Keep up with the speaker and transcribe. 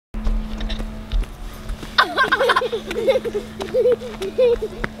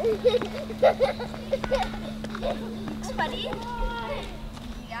Buddy?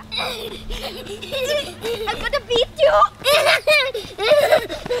 Yeah. I'm gonna beat you!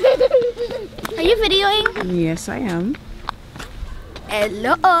 Are you videoing? Yes, I am.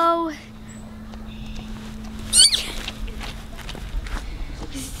 Hello!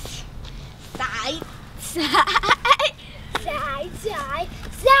 Side, side, side, side, side,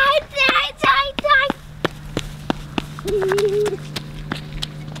 side, side, side.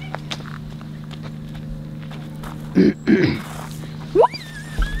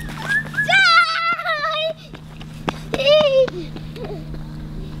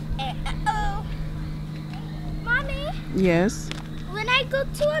 Mommy, Yes. when I go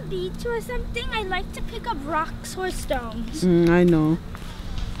to a beach or something, I like to pick up rocks or stones. I know.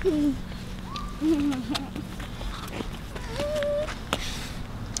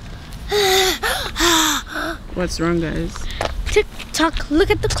 What's wrong, guys? Tick tock,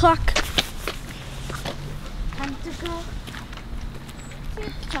 look at the clock. Time to go.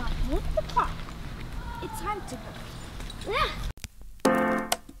 Tick tock, look at the clock. It's time to go. Yeah.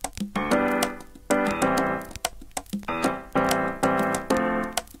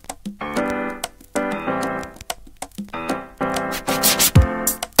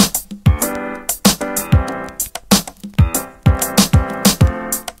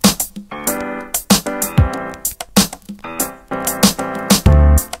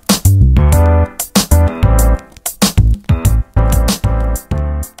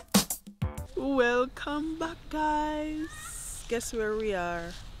 Welcome back, guys. Guess where we are?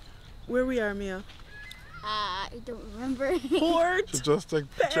 Where we are, Mia? I don't remember. Port Just take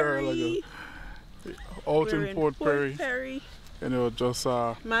picture like out We're in Port Perry. Perry. You know, just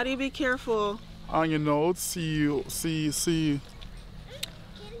Maddie, be careful. on your note, see what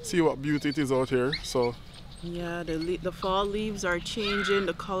beauty it is out here. So Yeah, the fall leaves are changing.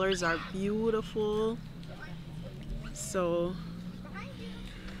 The colors are beautiful. So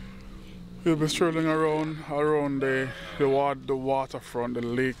we'll be strolling around the waterfront, the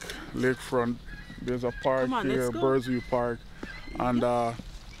lakefront. There's a park Come on, here, let's go. Birdsview Park, and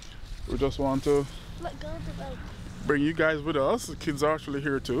we just want to bring you guys with us. The kids are actually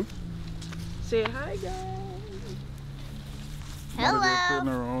here too. say hi, guys. Hello.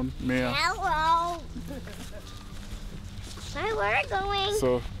 Around. Mia. Hello. Hi, where are we going?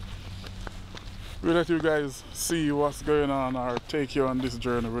 So we'll let you guys see what's going on or take you on this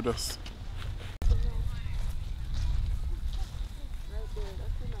journey with us.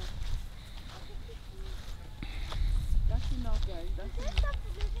 That's enough, guys. That's enough.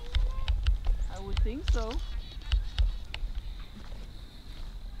 I would think so.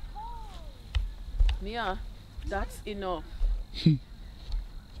 Mia, that's enough.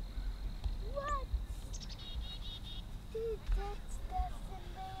 What?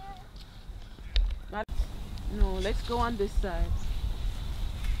 That's in there. No, let's go on this side.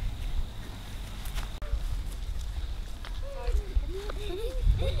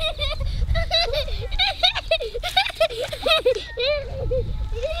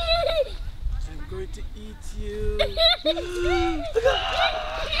 I'm going to eat you.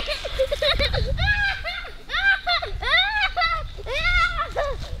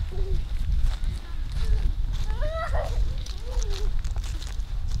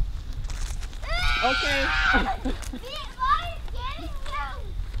 Okay.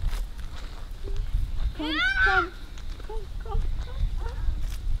 Come.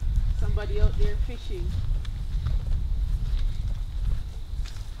 Somebody out there fishing.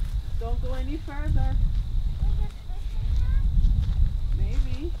 Don't go any further.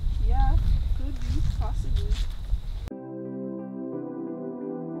 Maybe. Yeah. Could be. Possibly.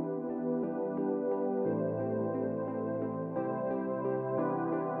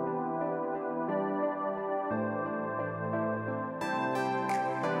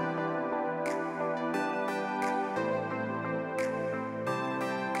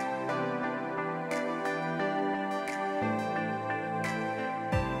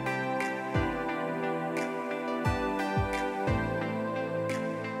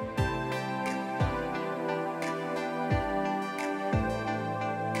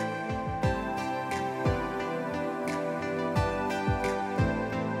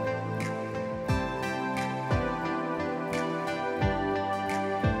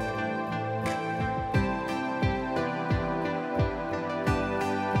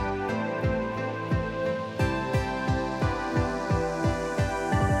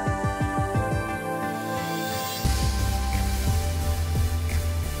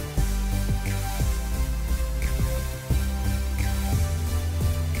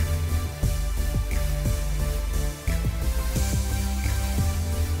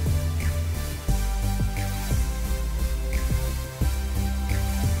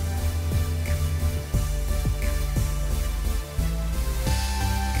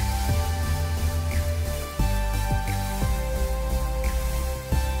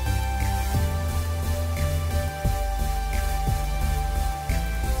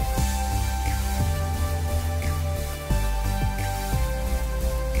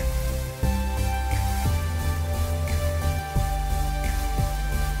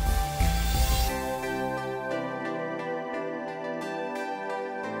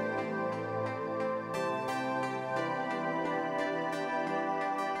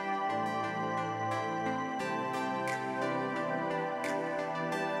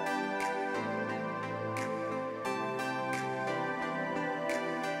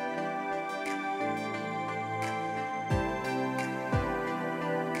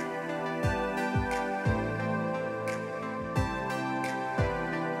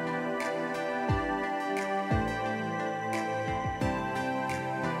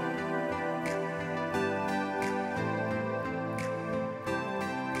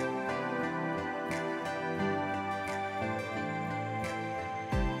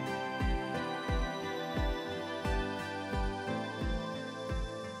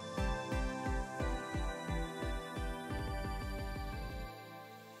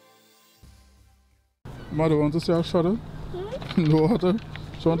 Mother, want to see our shadow? In the water?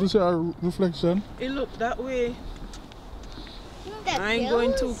 She want to see our reflection? It look that way. I ain't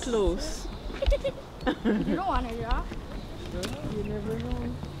going too close. You don't want to draw. You never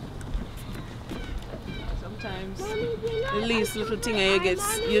know. Sometimes the least little thing and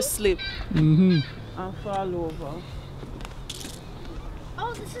you slip and fall over.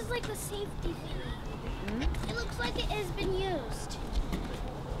 Oh, this is like a safety thing. It looks like it has been used.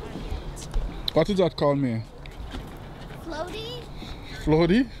 What is that called, me? Floaty?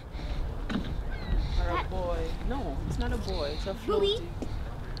 Floaty? Or a boy. No, it's not a boy. It's a Buoy?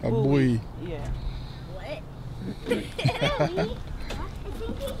 floaty. A buoy. Yeah. What? Really? I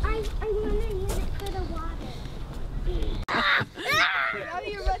think I'm gonna use it for the water. Mommy,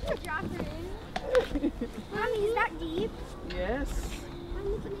 you're about to drop her in. Mommy, is that deep? Yes.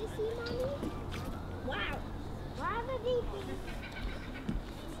 Mommy, can I see, Mommy? Wow. Wow, the deep.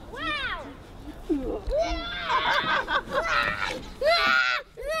 Wow.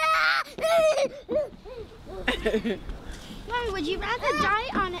 Mommy, would you rather die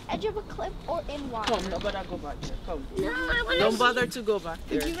on the edge of a cliff or in water? Come, nobody go back there. Come. No, I want to. Don't bother to go back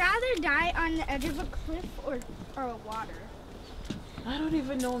there. Would you rather die on the edge of a cliff or water? I don't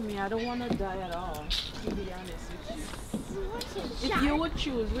even know me. I don't want to die at all, to be honest with you. If you would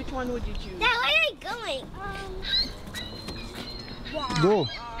choose, which one would you choose? Now, where are you going? Go.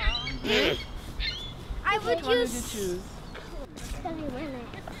 I would Which one would you choose. choose?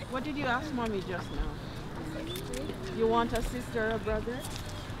 What did you ask Mommy just now? You want a sister or a brother?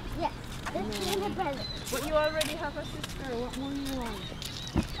 Yes, this is a brother. But you already have a sister. What more do you want?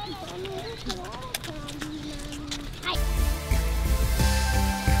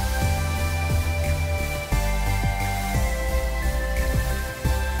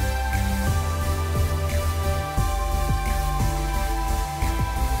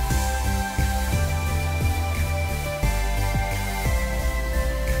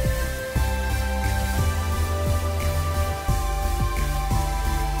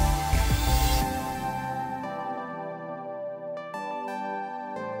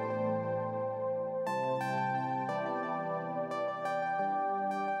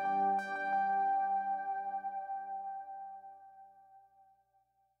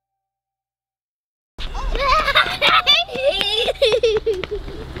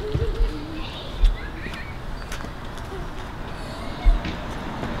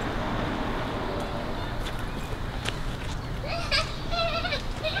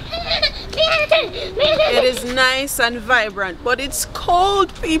 It is nice and vibrant, but it's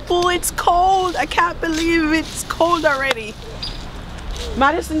cold, people. It's cold. I can't believe it's cold already.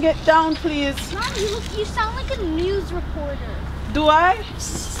 Madison, get down, please. Mom, you sound like a news reporter. Do I?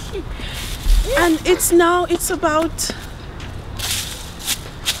 And it's about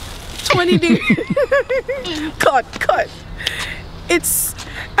 20 degrees. Cut.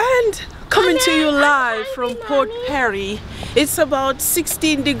 And coming to you live from Portperry. It's about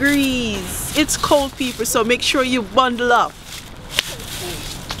 16 degrees. It's cold, people, so make sure you bundle up.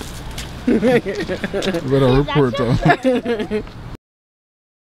 What a reporter.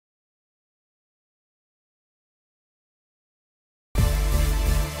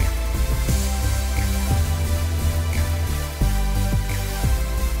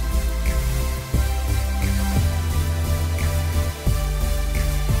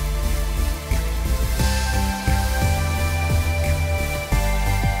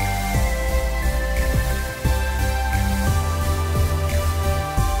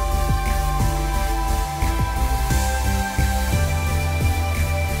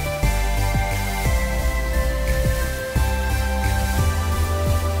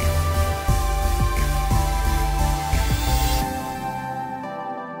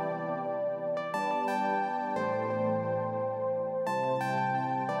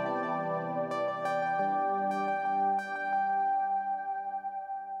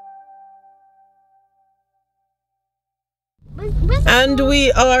 And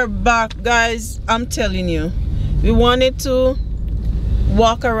we are back, guys. I'm telling you, we wanted to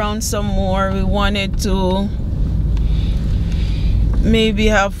walk around some more. We wanted to maybe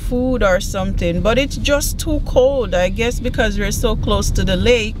have food or something, but it's just too cold, I guess, because we're so close to the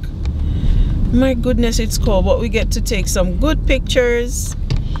lake. My goodness, it's cold, but we get to take some good pictures.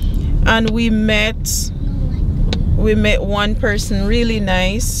 And we met one person really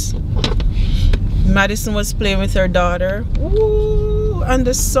nice. Madison was playing with her daughter. Ooh, and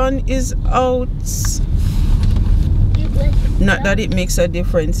the sun is out. Not that it makes a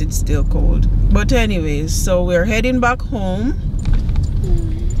difference, it's still cold. But anyways, so we're heading back home.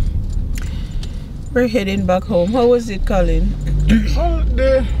 We're heading back home. How was it, Colin? Well,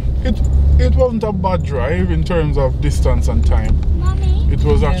 It wasn't a bad drive in terms of distance and time. Mommy. It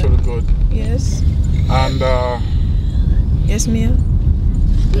was actually good. Yes. And Yes, Mia.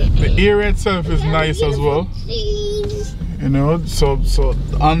 the area itself is nice as well. You know, so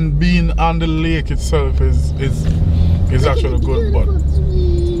and being on the lake itself is actually good, but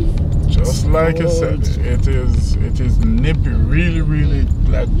just like I said, it is nippy, really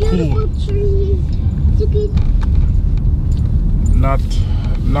like cool.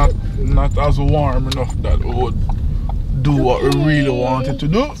 Not as warm enough that it would do what we really wanted to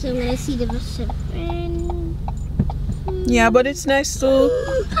do. So I'm gonna see the different. Yeah, but it's nice to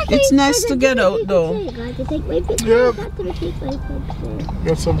get out though. Yeah.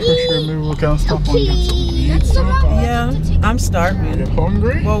 Get some fresh air, maybe we can stop and get something to eat. Yeah, I'm starving. Get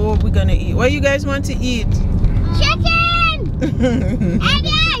hungry? What are we gonna eat? What you guys want to eat? Chicken! And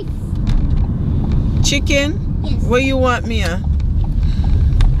rice! Chicken? Yes. What you want, Mia?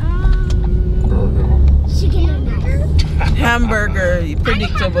 Chicken and rice. Hamburger.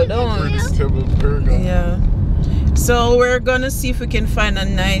 Predictable, don't you? Predictable burger. Yeah. So we're gonna see if we can find a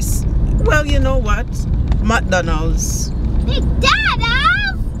nice, well, you know what? McDonald's.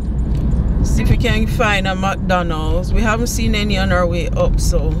 McDonald's! See if we can find a McDonald's. We haven't seen any on our way up,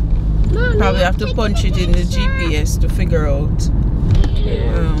 so probably have to punch it in the GPS to figure out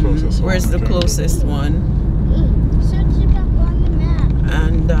where's the closest one. Search it up on the map.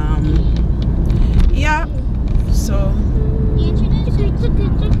 And yeah, so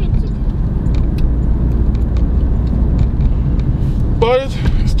But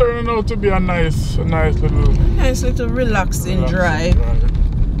it's turning out to be a nice little relaxing drive.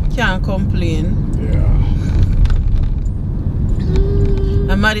 Can't complain. Yeah.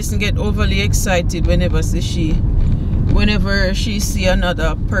 And Madison get overly excited whenever she see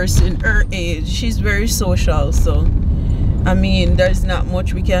another person her age. She's very social, so I mean there's not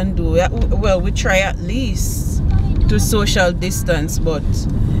much we can do. Well, we try at least to social distance, but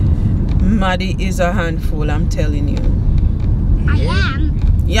Maddie is a handful, I'm telling you. I am.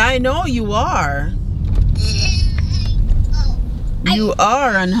 Yeah, I know you are. You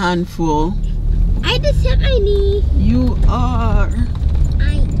are a handful. I just hit my knee. You are.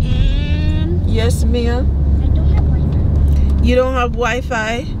 I am. Yes, Mia? I don't have Wi-Fi. You don't have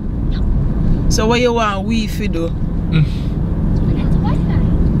Wi-Fi? No. So what you want Wi-Fi do? That's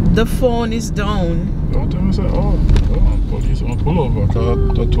Wi-Fi. The phone is down. Don't tell me say, oh, police want to pull over. Cause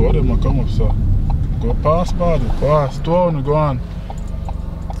the two of them will come up, so go past body, pass, turn, go on.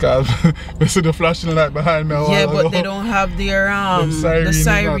 Cause we see the flashing light behind me. Yeah, but they don't have their the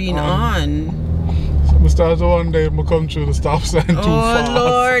siren on. So I start one day, I come through the stop sign too fast. Oh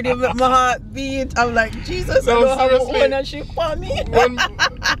Lord, you make my heart beat. I'm like, Jesus, No, I don't seriously. have ownership for me. When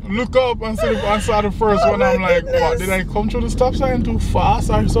look up and see I saw the first one, I'm like, what? Did I come through the stop sign too fast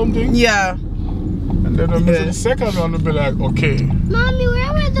or something? Yeah. And then when I see the second one, I'll be like, okay. Mommy,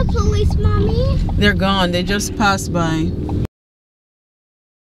 where were the police, Mommy? They're gone. They just passed by.